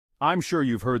I'm sure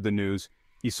you've heard the news.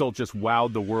 Yseult just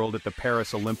wowed the world at the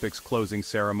Paris Olympics closing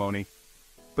ceremony.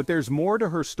 But there's more to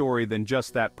her story than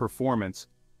just that performance.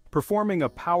 Performing a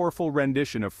powerful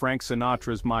rendition of Frank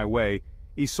Sinatra's My Way,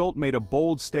 Yseult made a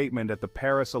bold statement at the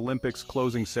Paris Olympics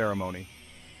closing ceremony.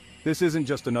 This isn't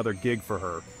just another gig for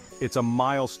her. It's a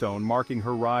milestone marking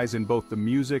her rise in both the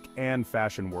music and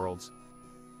fashion worlds.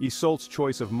 Yseult's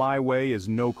choice of My Way is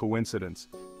no coincidence.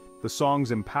 The song's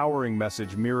empowering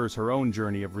message mirrors her own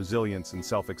journey of resilience and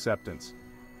self-acceptance.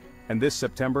 And this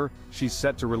September, she's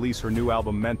set to release her new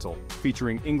album Mental,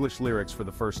 featuring English lyrics for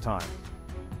the first time.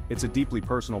 It's a deeply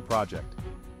personal project,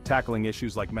 tackling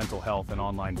issues like mental health and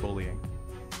online bullying.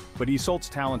 But Yseult's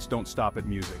talents don't stop at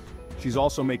music. She's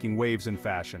also making waves in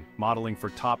fashion, modeling for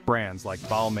top brands like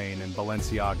Balmain and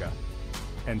Balenciaga.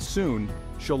 And soon,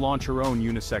 she'll launch her own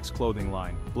unisex clothing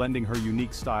line, blending her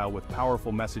unique style with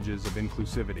powerful messages of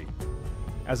inclusivity.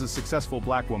 As a successful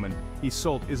Black woman,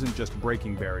 Yseult isn't just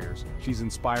breaking barriers, she's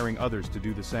inspiring others to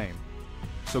do the same.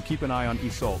 So keep an eye on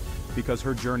Yseult, because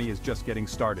her journey is just getting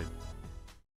started.